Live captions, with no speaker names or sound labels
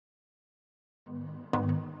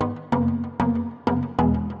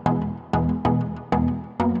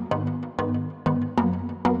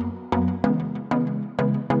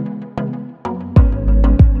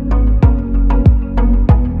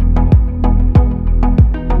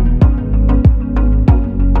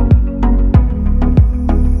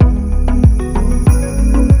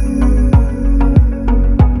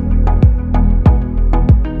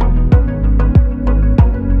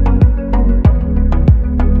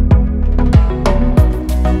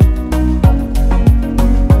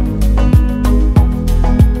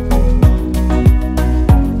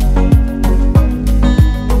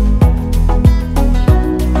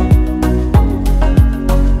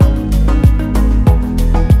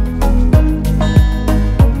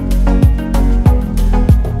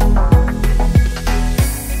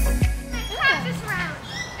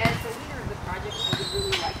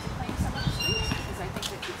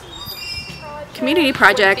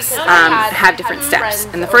projects have different steps,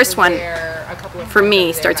 and the first one for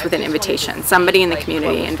me starts with an invitation. Somebody in the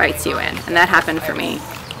community invites you in, and that happened for me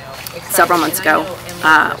several months ago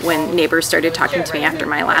when neighbors started talking to me after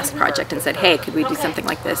my last project and said, hey, could we do something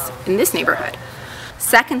like this in this neighborhood?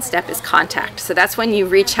 Second step is contact. So that's when you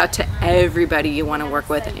reach out to everybody you want to work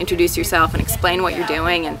with and introduce yourself and explain what you're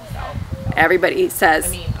doing, and everybody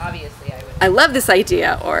says, I love this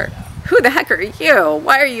idea, or who the heck are you?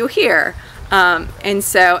 Why are you here? And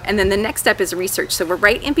then the next step is research. So we're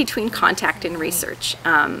right in between contact and research.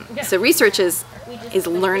 So research is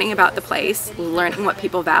learning about the place, learning what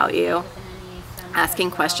people value,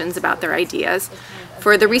 asking questions about their ideas.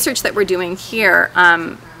 For the research that we're doing here,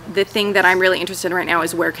 the thing that I'm really interested in right now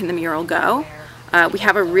is where can the mural go? We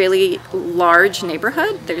have a really large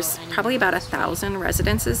neighborhood. There's probably about 1,000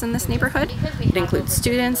 residences in this neighborhood. It includes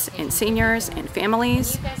students and seniors and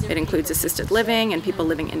families. It includes assisted living and people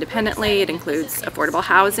living independently. It includes affordable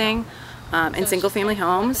housing and single-family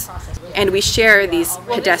homes. And we share these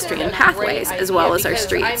pedestrian pathways as well as our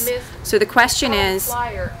streets. So the question is,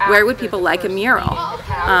 where would people like a mural?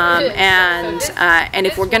 And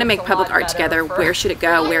if we're going to make public art together, where should it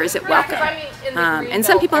go? Where is it welcome? And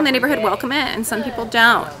some people in the neighborhood welcome it, and some people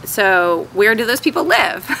don't. So where do those people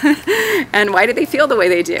live? And why do they feel the way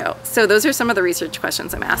they do? So those are some of the research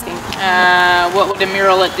questions I'm asking. What would a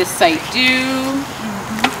mural at this site do?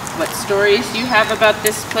 What stories do you have about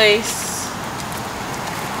this place?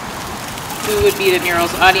 Who would be the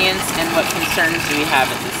mural's audience, and what concerns do we have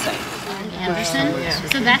at this site? Anderson,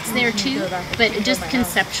 so that's there too, but just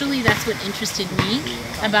conceptually that's what interested me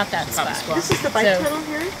about that spot. This is the bike tunnel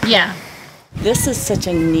here? Yeah. This is such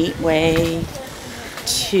a neat way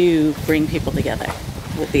to bring people together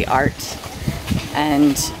with the art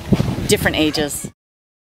and different ages.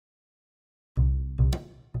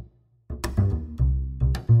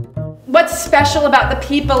 What's special about the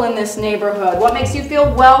people in this neighborhood? What makes you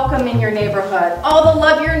feel welcome in your neighborhood? All the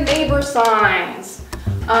love your neighbor signs.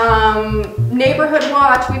 Neighborhood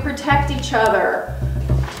watch, we protect each other.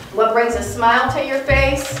 What brings a smile to your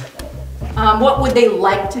face? What would they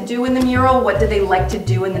like to do in the mural? What do they like to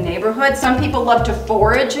do in the neighborhood? Some people love to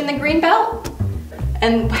forage in the Greenbelt.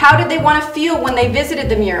 And how did they want to feel when they visited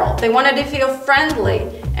the mural? They wanted to feel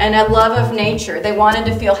friendly and a love of nature. They wanted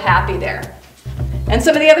to feel happy there. And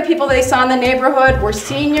some of the other people they saw in the neighborhood were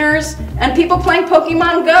seniors and people playing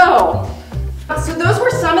Pokemon Go. So those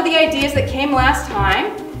were some of the ideas that came last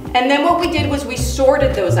time. And then what we did was we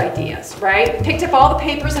sorted those ideas, right? Picked up all the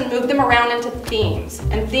papers and moved them around into themes.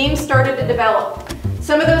 And themes started to develop.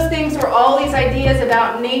 Some of those things were all these ideas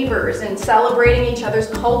about neighbors and celebrating each other's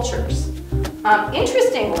cultures.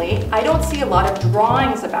 Interestingly, I don't see a lot of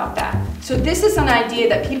drawings about that. So this is an idea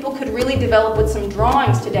that people could really develop with some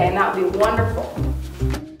drawings today, and that would be wonderful.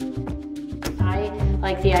 I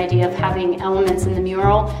like the idea of having elements in the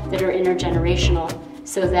mural that are intergenerational,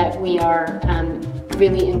 so that we are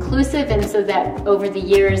really inclusive, and so that over the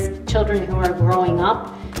years, children who are growing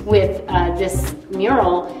up with this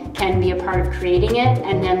mural can be a part of creating it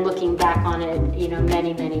and then looking back on it, you know,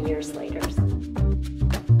 many, many years later.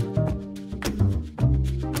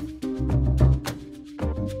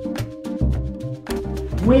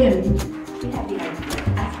 Wind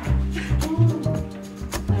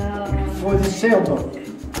for the sailboat.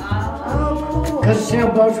 Because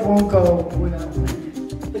sailboats won't go without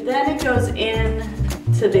wind. But then it goes in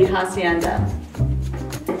to the hacienda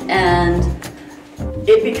and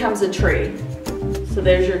it becomes a tree. So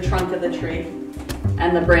there's your trunk of the tree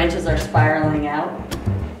and the branches are spiraling out.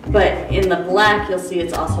 But in the black you'll see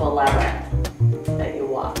it's also a labyrinth that you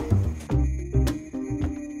walk.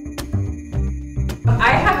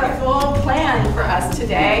 I have a full plan for us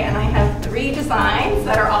today, and I have 3 designs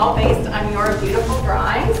that are all based on your beautiful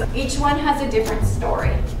drawings. Each one has a different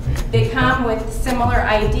story. They come with similar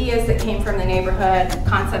ideas that came from the neighborhood,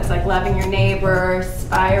 concepts like loving your neighbor,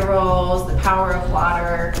 spirals, the power of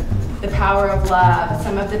water, the power of love,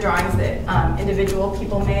 some of the drawings that individual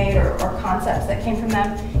people made or concepts that came from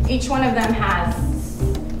them. Each one of them has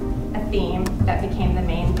a theme that became the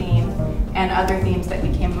main theme, and other themes that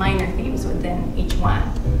became minor themes within each one.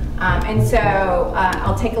 And so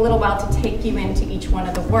I'll take a little while to take you into each one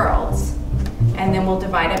of the worlds, and then we'll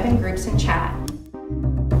divide up in groups and chat,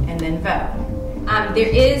 and then vote. There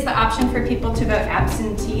is the option for people to vote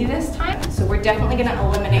absentee this time, so we're definitely going to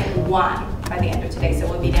eliminate 1 by the end of today, so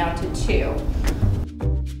we'll be down to 2.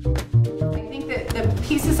 I think that the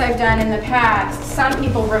pieces I've done in the past, some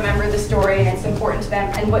people remember the story and it's important to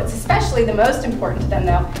them, and what's especially the most important to them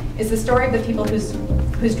though is the story of the people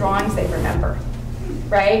whose drawings they remember,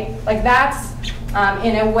 right? Like that's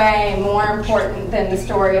in a way more important than the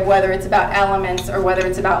story of whether it's about elements or whether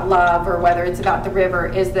it's about love or whether it's about the river,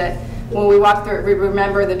 is that when we walk through it, we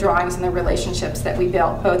remember the drawings and the relationships that we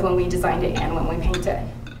built, both when we designed it and when we painted it.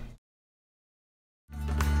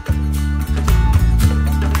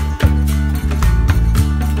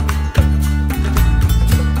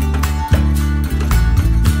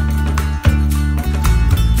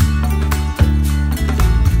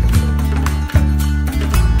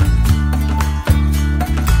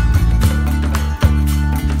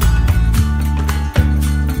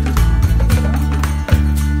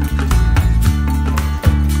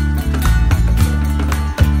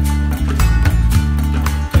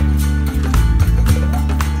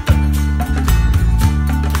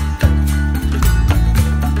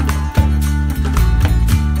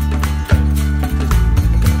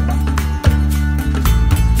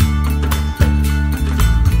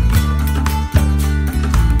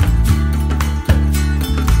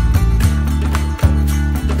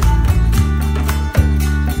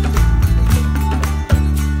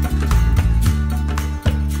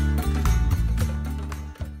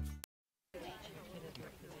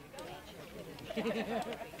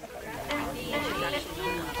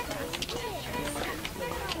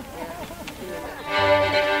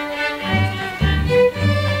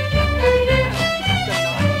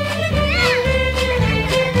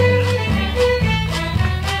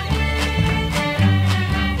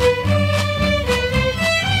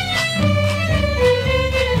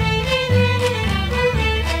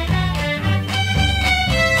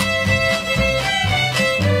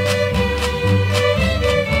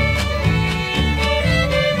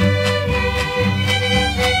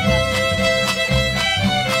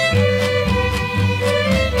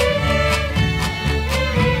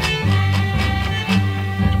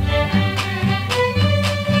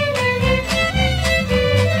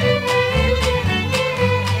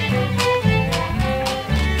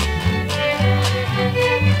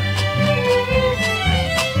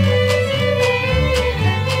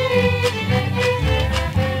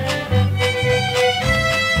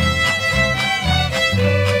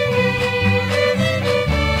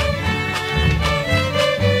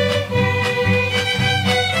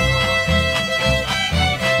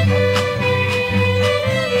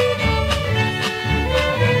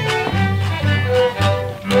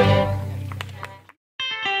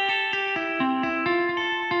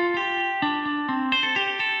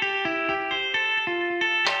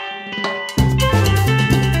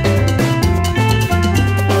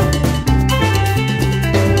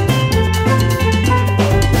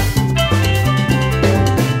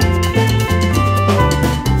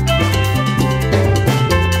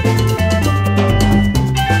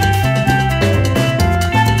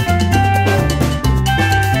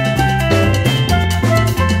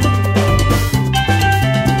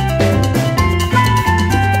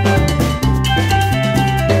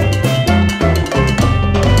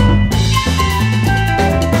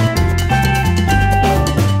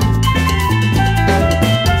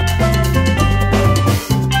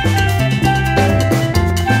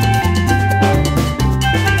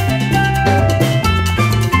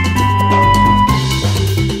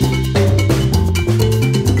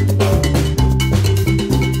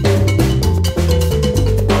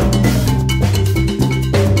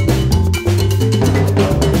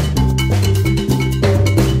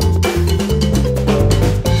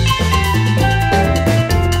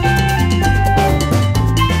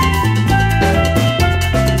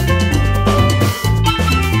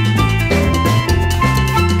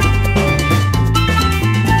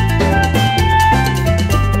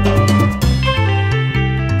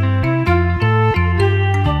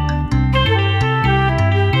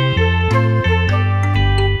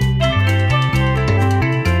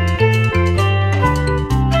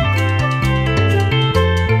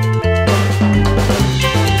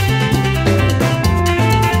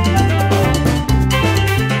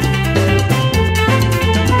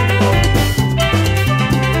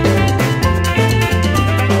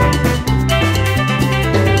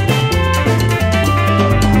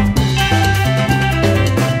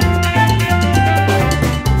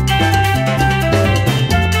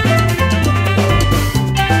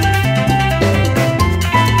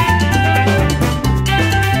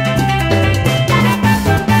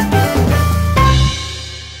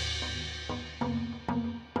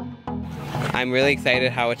 I'm really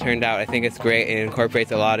excited how it turned out. I think it's great. It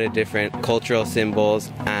incorporates a lot of different cultural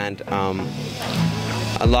symbols and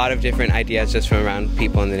a lot of different ideas just from around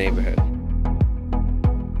people in the neighborhood.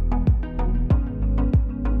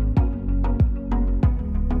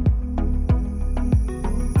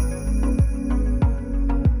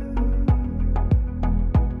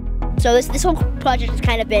 So this whole project has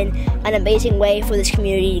kind of been an amazing way for this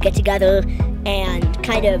community to get together and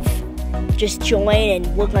kind of just join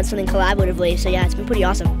and work on something collaboratively. So yeah, it's been pretty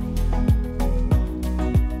awesome.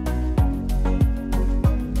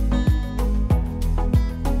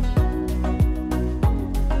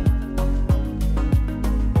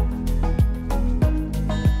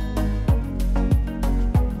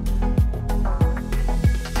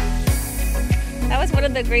 One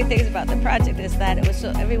of the great things about the project is that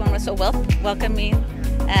everyone was so welcoming,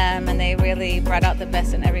 and they really brought out the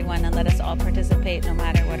best in everyone and let us all participate no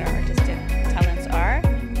matter what our artistic talents are.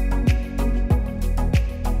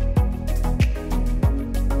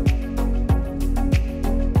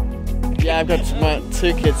 Yeah, I've got my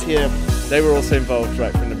 2 kids here. They were also involved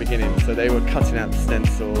right from the beginning, so they were cutting out the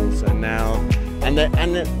stencils, and now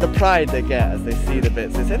the pride they get as they see the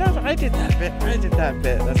bits. They say, "Oh, I did that bit. I did that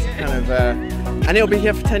bit." That's kind of, and it'll be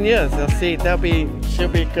here for 10 years. She'll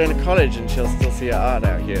be going to college, and she'll still see her art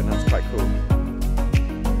out here, and that's quite cool.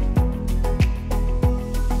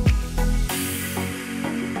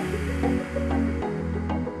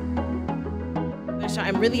 So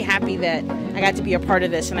I'm really happy that I got to be a part of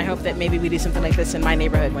this, and I hope that maybe we do something like this in my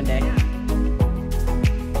neighborhood one day.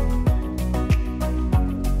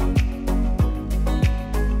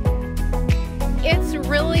 It's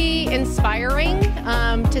really inspiring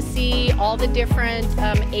to see all the different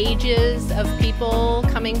ages of people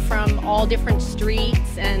coming from all different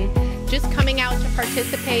streets and just coming out to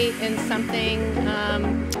participate in something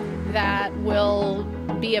that will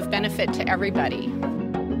be of benefit to everybody.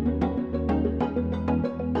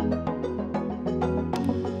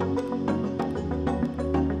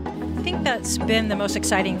 I think that's been the most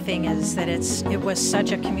exciting thing, is that it was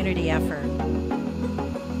such a community effort.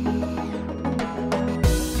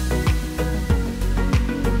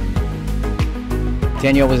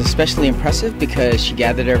 Danielle was especially impressive because she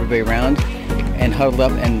gathered everybody around and huddled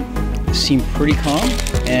up and seemed pretty calm.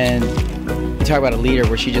 And you talk about a leader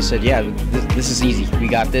where she just said, yeah, this is easy, we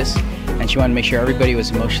got this. And she wanted to make sure everybody was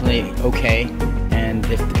emotionally okay, and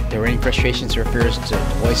if there were any frustrations or fears, to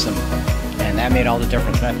voice them. And that made all the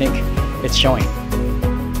difference, and I think it's showing.